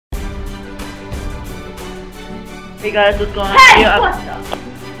Hey guys, what's going on? Hey, Here, what's up?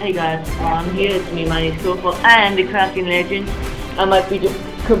 Hey guys, here it's me, my name is Crowfall and the Crafting Legend. I might be just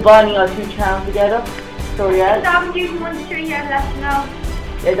combining our two channels together. So yeah. Dog Duty 1 3 here, let us know.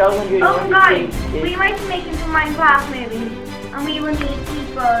 Yeah, Dog and Duty 1 Oh guys, we might be making some Minecraft movies, and we will need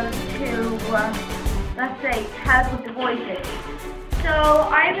people to, let's say, help with the voices. So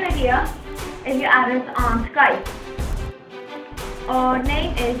I have an idea. If you add us on Skype. Our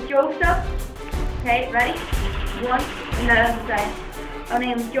name is Joseph. Okay, ready? Our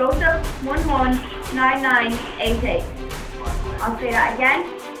name is Joseph 119988. I'll say that again.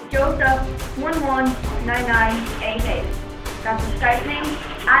 Joseph 119988. That's the Skype name.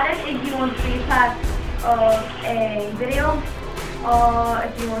 Add it if you want to be part of a video, or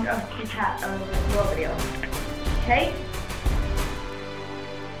if you want us to be part of your video. Okay?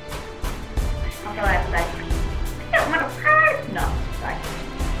 That's all I have to say. I don't want to part. No, sorry.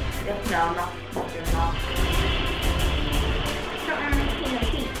 Just no, not doing that. Something making a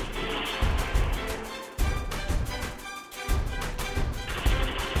teeth.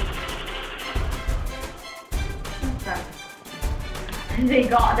 They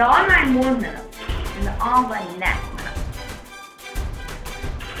got the online 1 minute and the online next minute.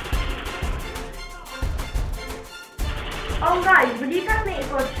 Oh guys, would you guys make a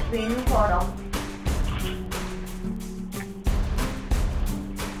good screen recorder?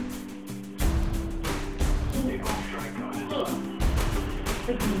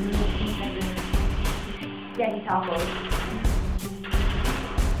 Yeah, he's awful.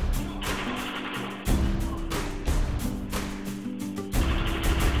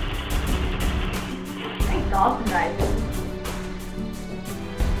 Awesome, guys.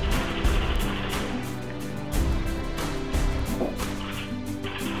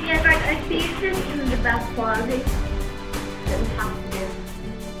 Yeah, guys, I see this isn't the best quality that we have to do.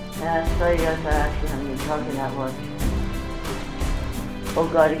 Sorry guys, I actually haven't been talking that much. Oh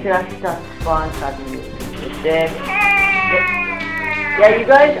god, you should actually start spawn tracking me. It's dead. Yeah, you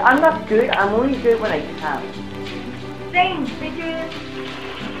guys, I'm not good. I'm only good when I can. Same, bitches.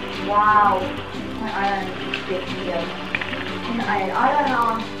 Wow. My iron is just here. And iron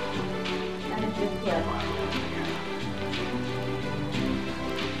on. And it's just here.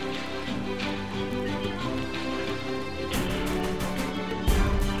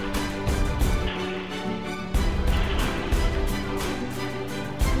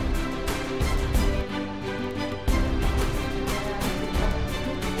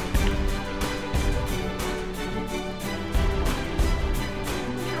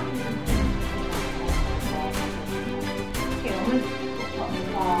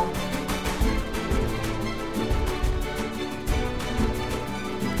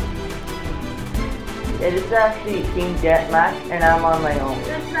 Yeah, this is actually Team Deathmatch, and I'm on my own.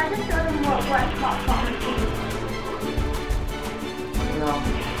 Just show them what popcorn is. No,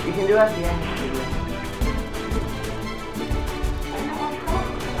 you can do it at the end.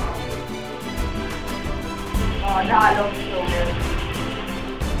 Oh, that looks so good.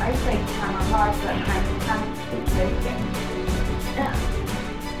 I think kind of hard, but kind of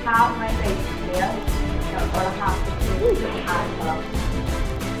half my face here, or half the face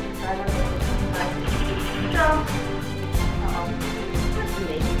So,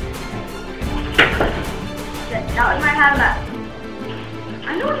 that was my helmet. I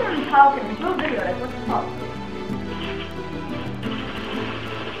know when I'm talking, there's no video, like what's the talk?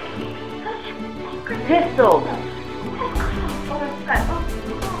 Pistol! Oh, that's good. Oh.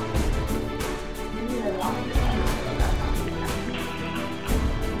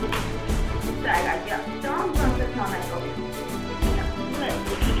 Sorry guys, yeah. So I'm going to put on my phone.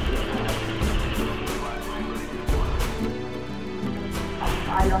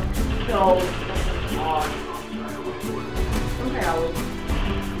 I love it so hard. Okay, I will.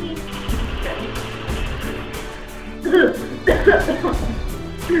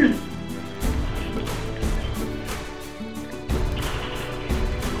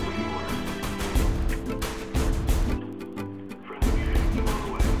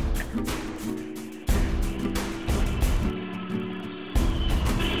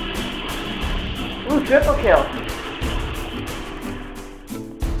 Ooh, triple kill!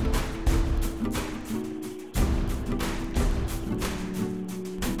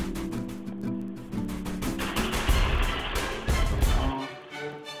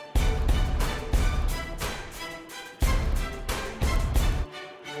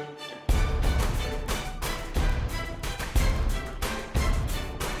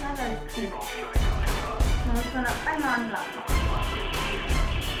 I'm on laptop.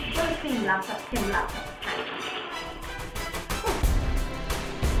 Same laptop.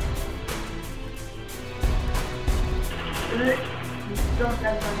 Don't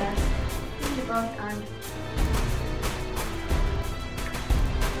let go there. In the box and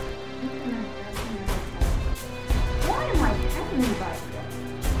why am I telling you about this?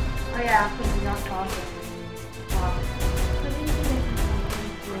 Oh yeah, because you're not talking. Wow.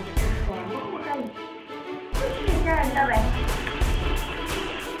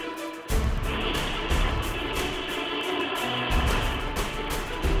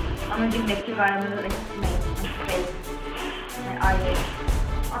 I'm gonna do next to I'm gonna like my face, my eyelids.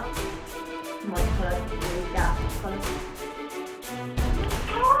 More color, really dark color.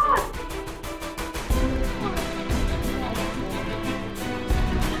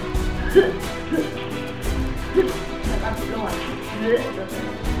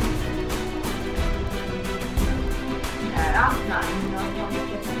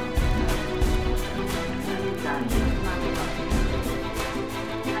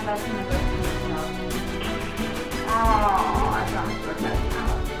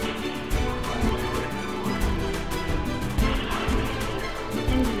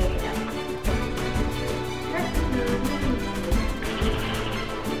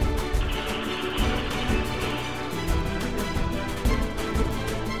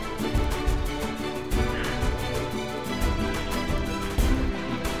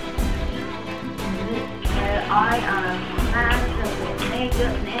 I am massive with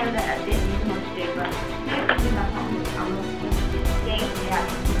makeup and hair that I didn't even want to do, but I'm going to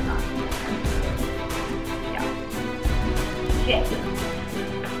Shit.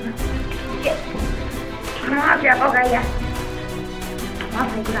 Come on, Jeff. Okay, yeah. I'll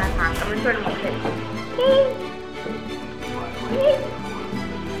take that time. I'm going to turn my face.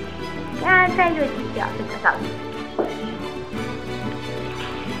 Yeah, I'm trying to do it. Yeah, it's up.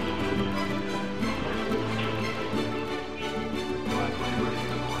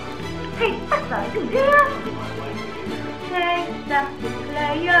 Hey, what's that? Hey, that's the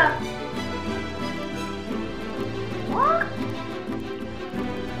player. What?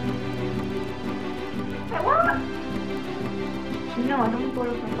 Hey, what? No, I don't go to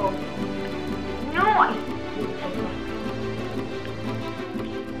my phone. No,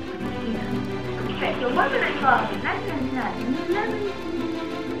 okay, so what did I call it? That's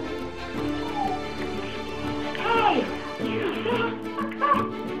Hey!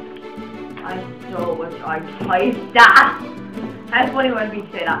 I so wish I typed that. That's funny when we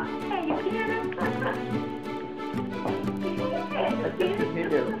say that. Hey, you hear that? That's just a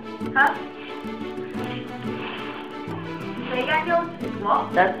hoodoo. Huh? Say again, Joe? What?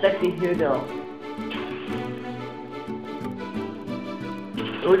 That's sexy hoodoo.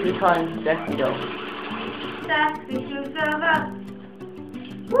 What would you call him sexy though? Sexy shoe server.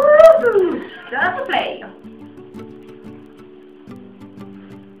 Woohoo! That's a play.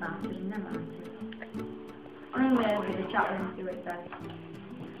 I'm gonna go to the chat room and see what it says.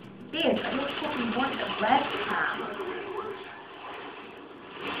 Dude, I just fucking want the webcam.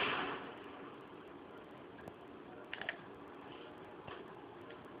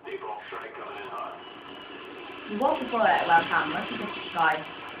 You want to follow that webcam, let's see this guy.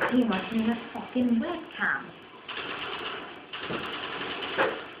 He must need a fucking webcam.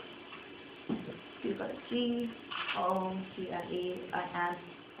 You've got a G, O, G, L, E, I, N,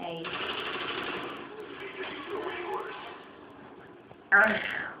 A. I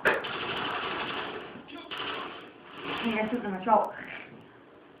think I took them a throat.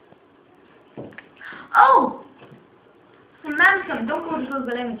 Oh! Momentum, don't go to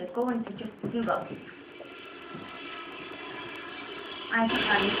Google Images, go into just Google. I think I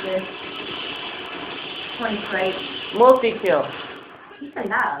need this. 23. Multi-kill. He's so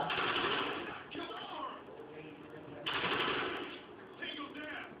loud.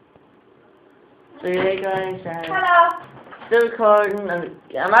 So yeah guys, Hello! still recording,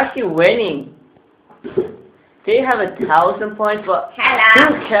 I'm actually winning. They have 1,000 points, but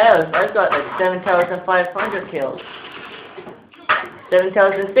Hello! who cares? I've got like 7,500 kills.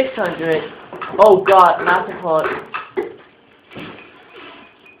 7,600. Oh god, massive hot.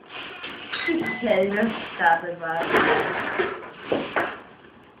 Kill yourself as well.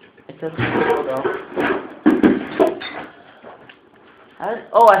 It's a cool though.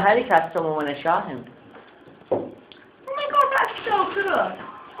 Oh, I handicapped someone when I shot him. Oh my god, that's so cool!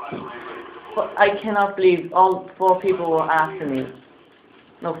 But I cannot believe all 4 people were after me.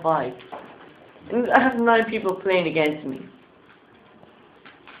 No, 5. And I have 9 people playing against me.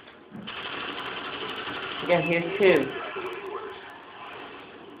 Again, here's 2.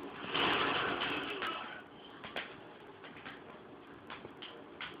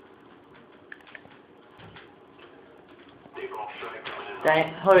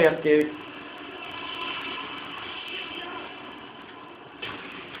 Dang, hurry up, dude.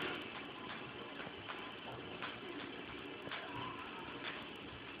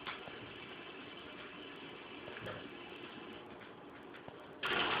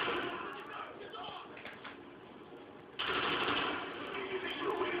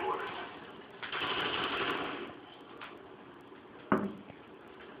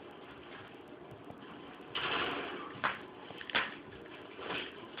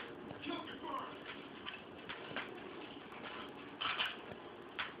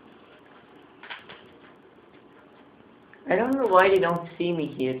 I don't know why they don't see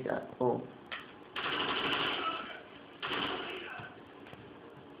me here. Oh.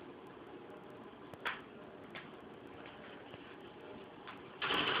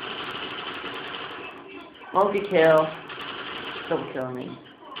 Multi-kill. Don't kill me.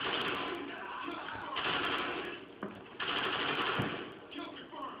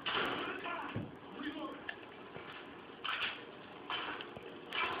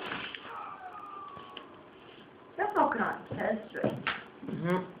 You're fucking on kill streak.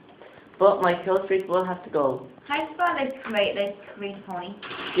 But my kill streak will have to go. How do you spell like create pony?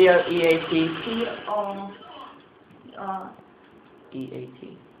 C-R-E-A-T. C-O-E-A-T.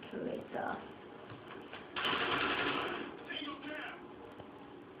 Create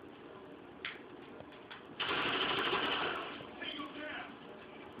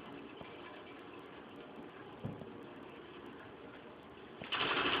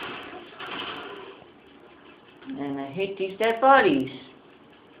And I hate these dead bodies.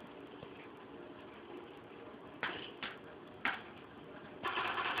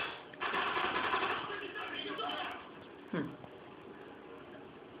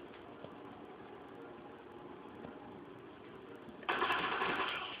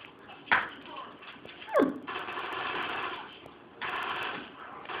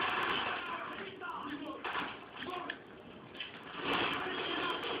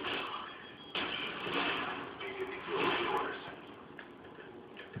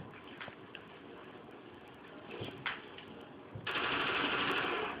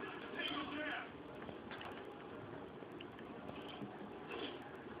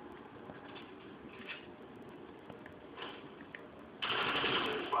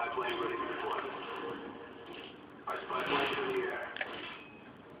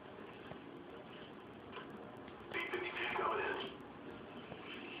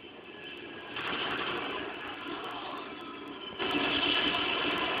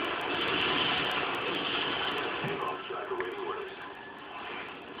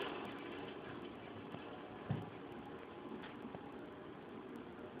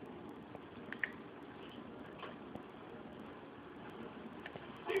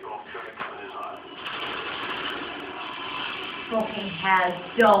 fucking hell,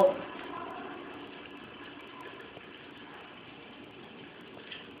 dope.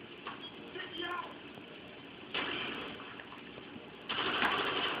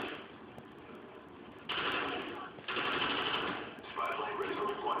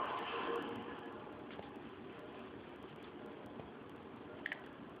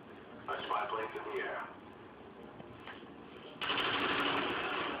 Spy planes in the air.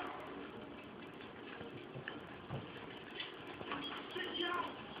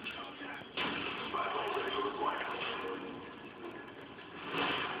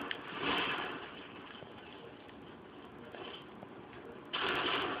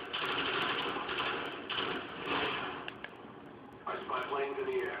 Planes in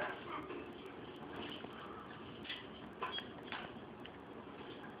the air.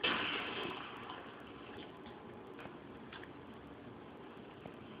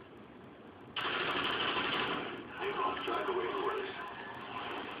 Naval strike awaiting orders.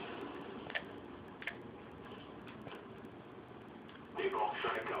 Naval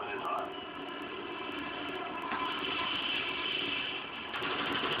strike coming in hot.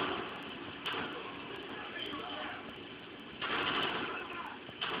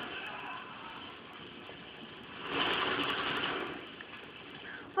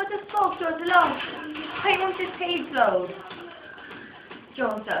 What the fuck, Joseph? I want this page load.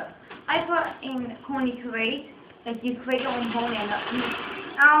 Joseph, I put in Coney create, like you create your own pony and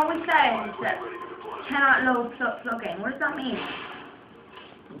now it says cannot load plugin. What does that mean?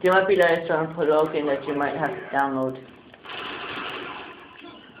 There might be like some plugin that you might have to download.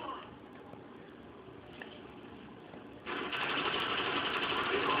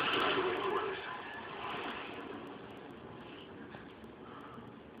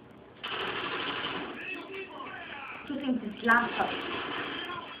 Two things, this laptop.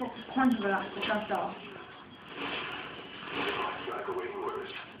 Fucking quantum laptop, that's all. Strike awaiting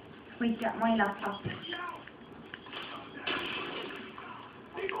orders. Wait, yeah, my laptop.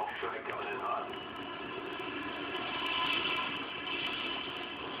 Naval strike coming in hot.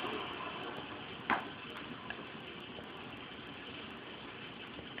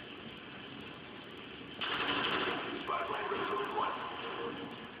 Spy plane ready for deployment.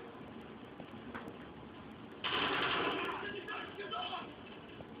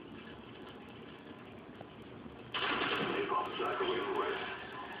 Naval strike awaiting orders.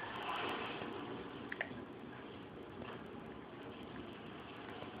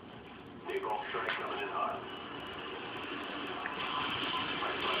 Naval strike coming in hot.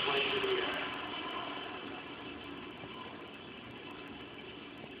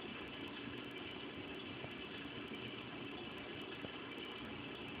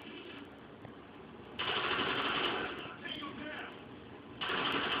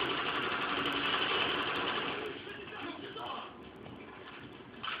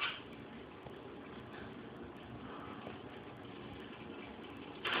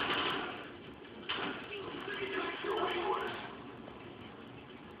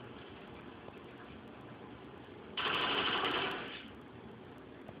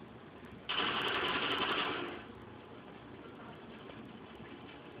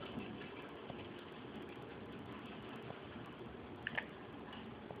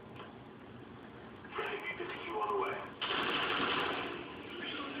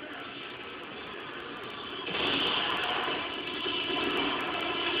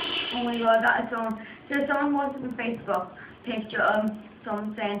 my god, that is someone posted on Facebook picture of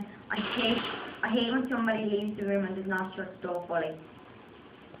someone saying, I hate when somebody leaves the room and does not shut the door fully.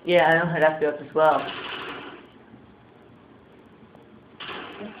 Yeah, I know how that feels as well.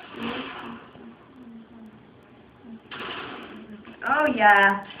 Oh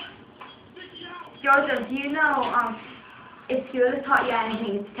yeah. Joseph, do you know if school has taught you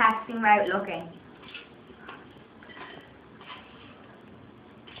anything, it's texting without looking.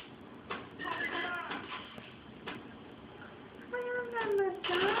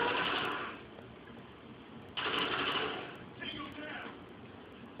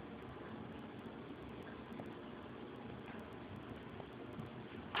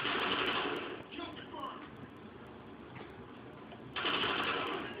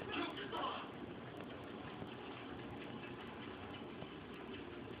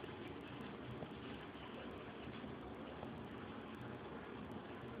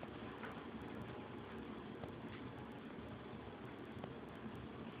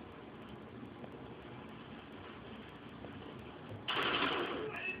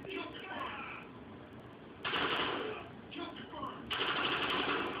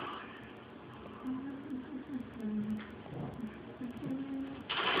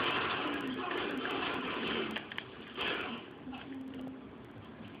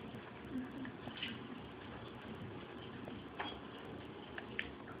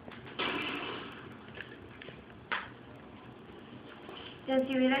 Does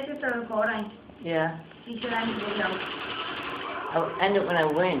you realize you're still recording? Yeah. You should end the video. I'll end it when I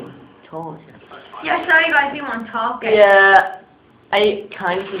win. Told you. Yeah, sorry guys, we weren't talking. Yeah, I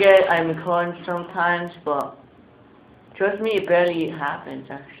kind of forget I'm recording sometimes, but trust me, it barely happens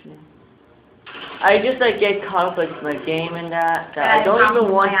actually. I just like get caught up with my game and that I don't even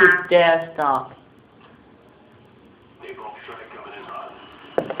want to dare stop. Napalm strike coming in hot.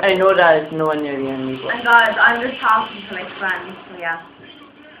 I know that it's nowhere near the enemy, but And guys, I'm just talking to my friends, so yeah.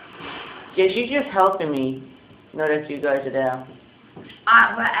 yeah, she's just helping me. Know that you guys are there.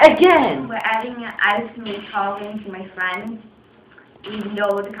 We're editing it out me talking to my friends, even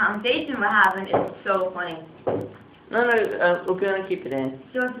though the conversation we're having is so funny. No, we're gonna keep it in.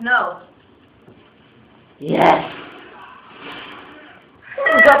 Just know. Yes!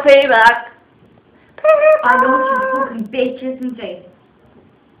 We got payback! I know what you fucking bitch, isn't it?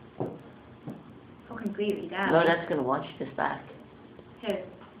 Fucking creepy, Dad. No, that's gonna watch this back. Who?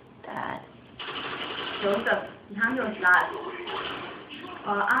 Dad. Joseph, you hand your lad.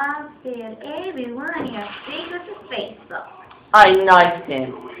 Well, I feel everyone here secret to Facebook. I knifed him.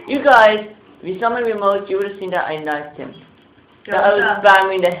 You guys, if you saw my remote, you would have seen that I knifed him. So I was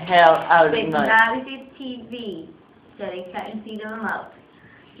spamming the hell out of the knife. That is his TV, so they can't see the remote.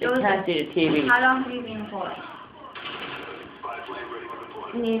 They can't see the TV. How long have you been recording?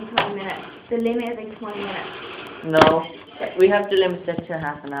 Nearly 20 minutes. The limit is like 20 minutes. No, we have to limit it to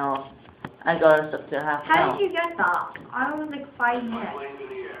half an hour. I got us up to half an How hour. did you get that? I was like 5 minutes.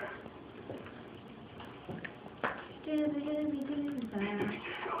 Planes in the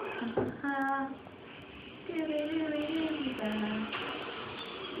air.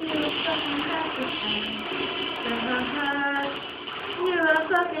 You are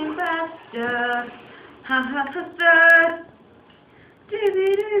fucking faster. Ha ha faster.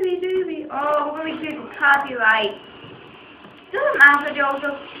 Doobie doobie doobie. Oh, we're going to be copyright. Doesn't matter,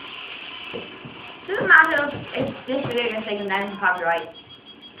 Joseph. Doesn't matter if this video gets taken down from copyright.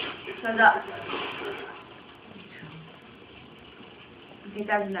 So that. He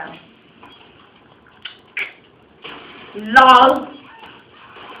doesn't know. LOL!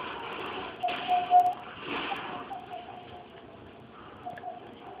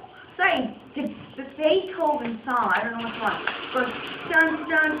 Sorry, the Beethoven song, I don't know which one, goes dun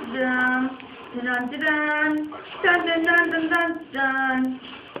dun dun dun dun dun dun dun dun dun dun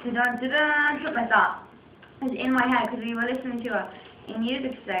dun dun dun something like that. It's in my head because we were listening to it in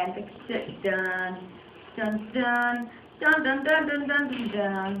music today and it's like dun dun dun dun dun dun dun dun dun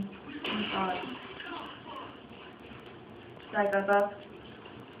dun. Oh my god. Like I got.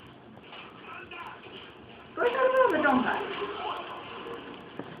 Go to the don't I?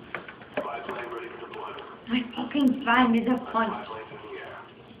 My fucking friend is a cunt.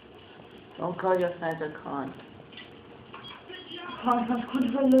 Don't call your friends a cunt. Cunt, cunt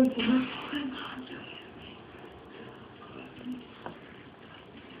for losing.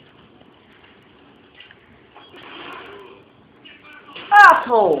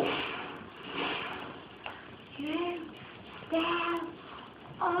 Asshole!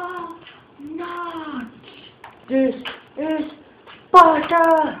 Oh, no! This is Sparta!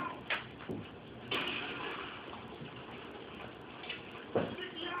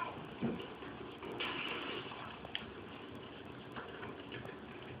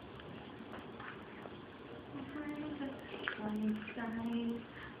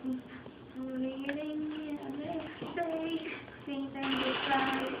 Reading in the space, season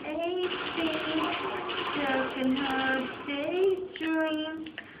goodbye, 18, joking her daydream,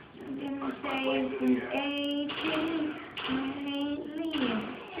 didn't say 18, lately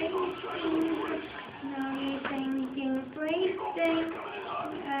 18, now you're thinking breathing,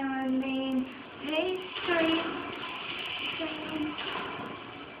 I mean history,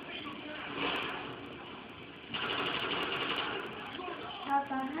 have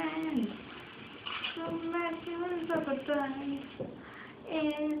a hand. So my feelings of a gun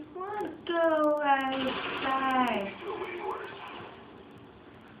is one go outside.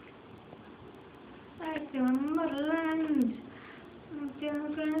 I do motherland. I'm still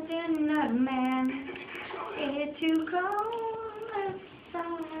another man. It's too cold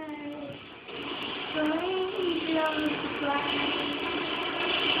outside. So angels fly.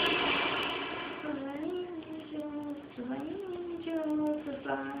 So angels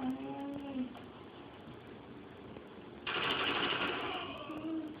fly.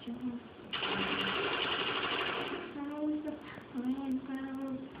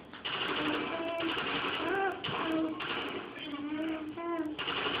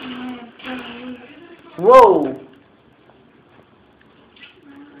 Whoa!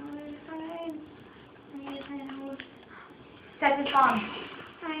 Set it on.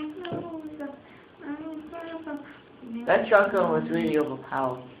 That shotgun was really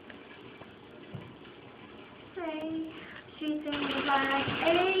overpowered. She's in the black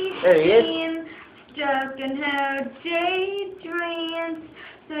There he is. 18, stuck in her daydreams,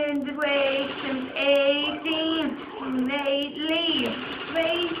 situations 18, lately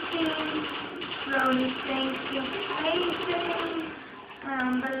racing, slowly sinking, racing,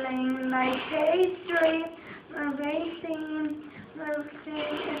 rumbling like pastry, racing,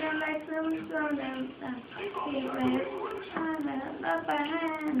 and I like them from them, I'm up a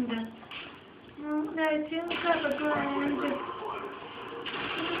hand. There's two cup of grand.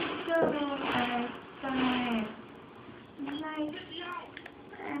 So outside. Night.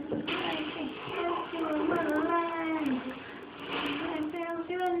 And night. Into motherland. And down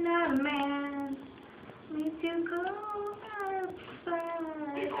to another man. Me to go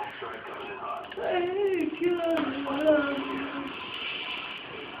outside. Hey, good love.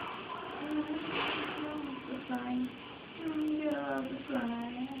 You're the fly.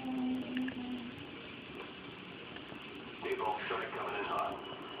 Ball strike coming in hot.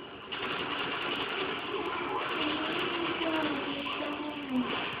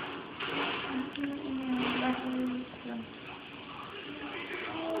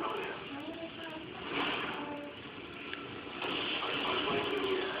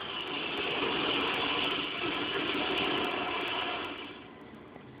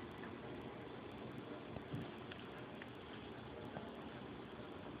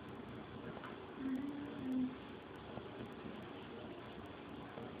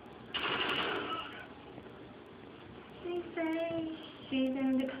 She's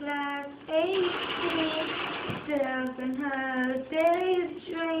in the class 18, stuck in her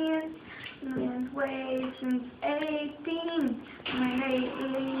daydreams, and way since 18, my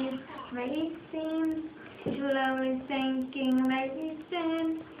lately racing, slowly sinking like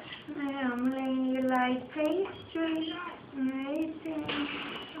sand, I'm laying like pastry, racing,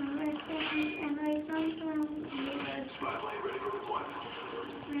 and I sometimes Spotlight ready for deployment.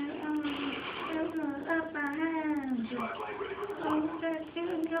 up my hands. Spotlight ready for deployment. Oh, that's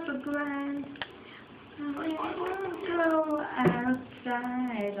doing up a grind. I won't go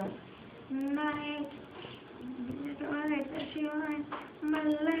outside night. It's right that she wants my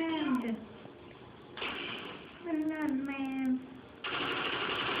land. And that man.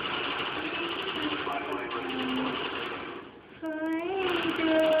 Spotlight ready for deployment. For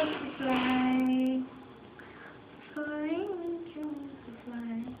angels to fly. For angels to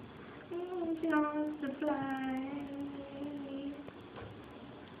fly. Angels to fly.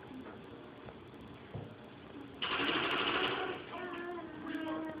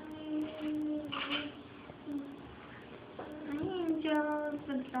 Angels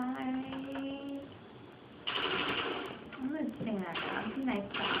to fly. I'm going to sing that song. It's a nice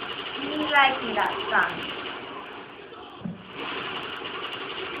song. You like me, that song.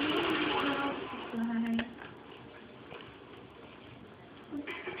 Angels to fly.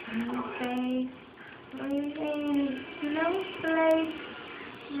 Space, breathing, no place,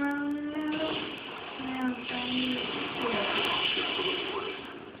 no place.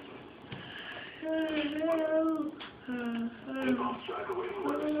 Ball strike awaiting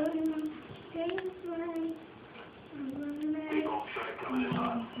orders. Ball strike coming in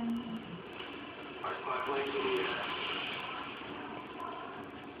hot. Our spy planes in the air.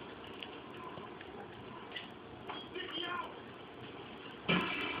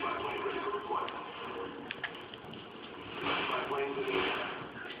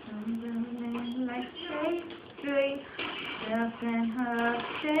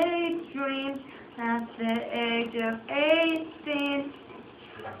 daydream at the age of 18.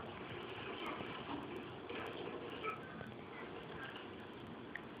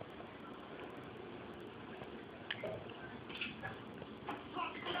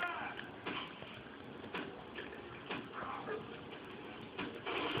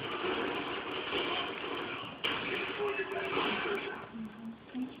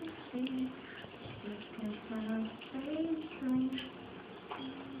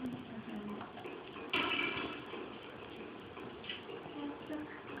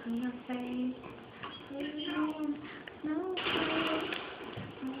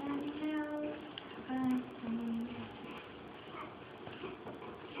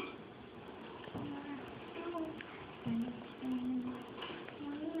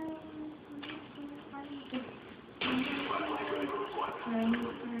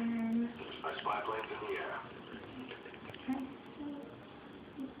 Our spy plane's in the air.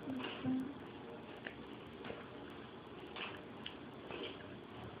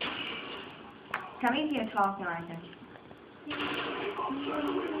 Tell me if you're talking like this.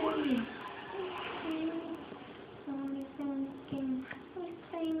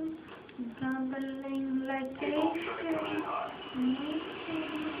 Bubbling like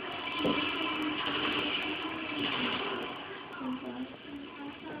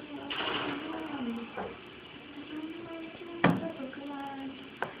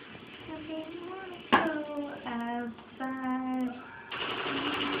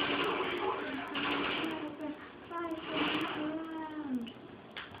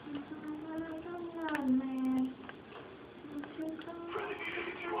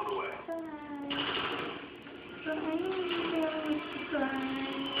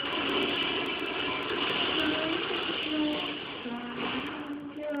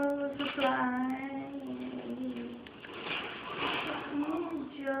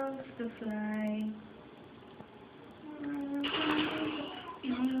to fly.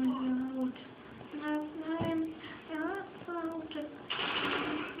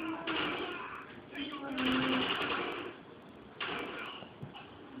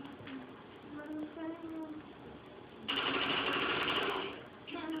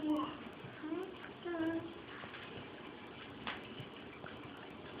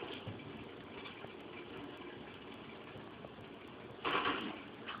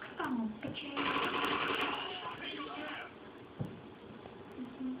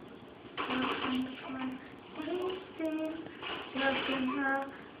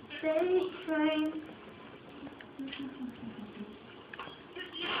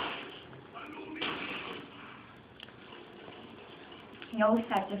 You always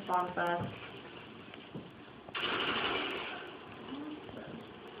have to song first.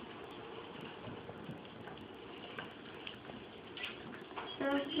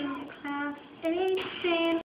 Class 18.